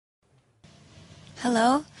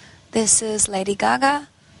Hello, this is Lady Gaga,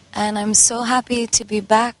 and I'm so happy to be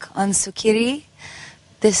back on Sukkiri.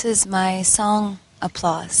 This is my song,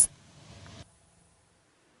 Applause.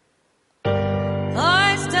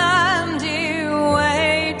 I stand here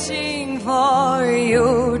waiting for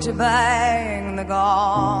you to bang the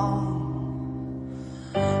gong,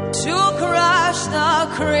 to crush the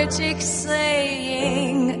critics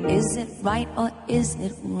saying, is it right or is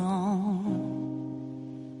it wrong?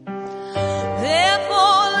 If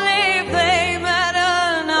only they met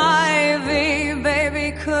an ivy,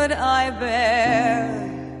 baby, could I bear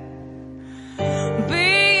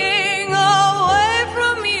being away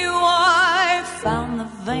from you? I found the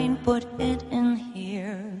vein, put it in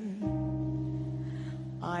here.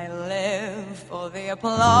 I live for the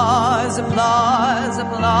applause, applause,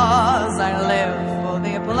 applause. I live for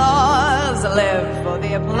the applause, I live for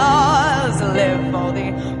the applause, I live for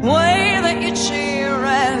the way that you cheer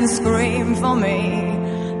and scream for me.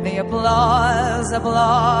 The applause,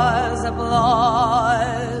 applause,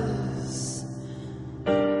 applause.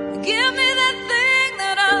 Give me that thing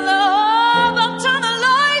that I love. I'll turn the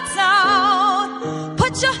lights out.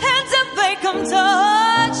 Put your hands up, make 'em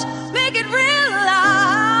touch. Make it real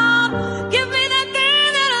loud. Give me that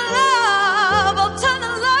thing that I love. I'll turn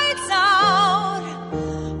the lights out.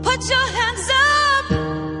 Put your hands up.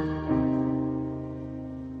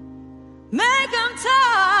 Make 'em touch.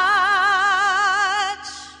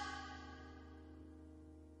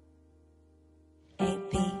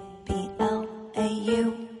 A-P-P-L-A-U-S-E,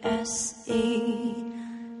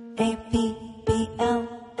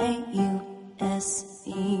 A-P-P-L-A-U-S-E.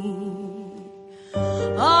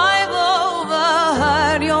 I've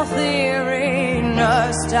overheard your theory,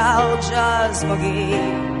 nostalgia's for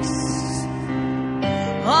geeks.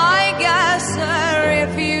 I guess, sir,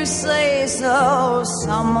 if you say so,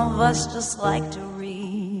 some of us just like to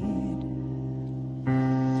read.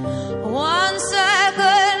 1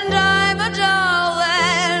 second I'm a doll,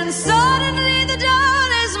 and suddenly the doll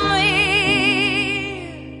is me.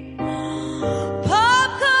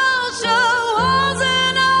 Pop culture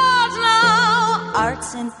wasn't art now,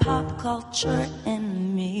 art's in pop culture in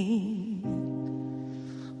me.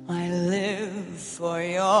 I live for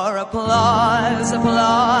your applause,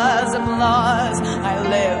 applause, applause. I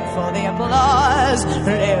live for the applause,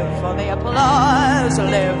 live for the applause,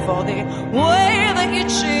 live for the way that you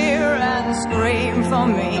cheer and scream for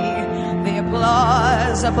me. The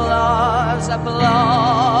applause, applause,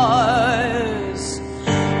 applause.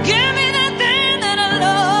 Give me that thing that I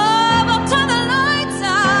love. I'll turn the lights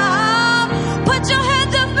out. Put your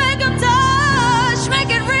hands up, make 'em touch. Make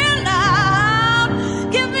it real loud.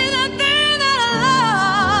 Give me that thing that I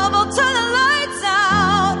love. I'll turn the lights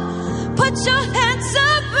out. Put your hands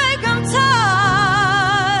up, make 'em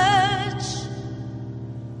touch.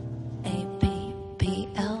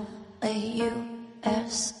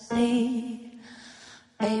 A-P-P-L-A-U-S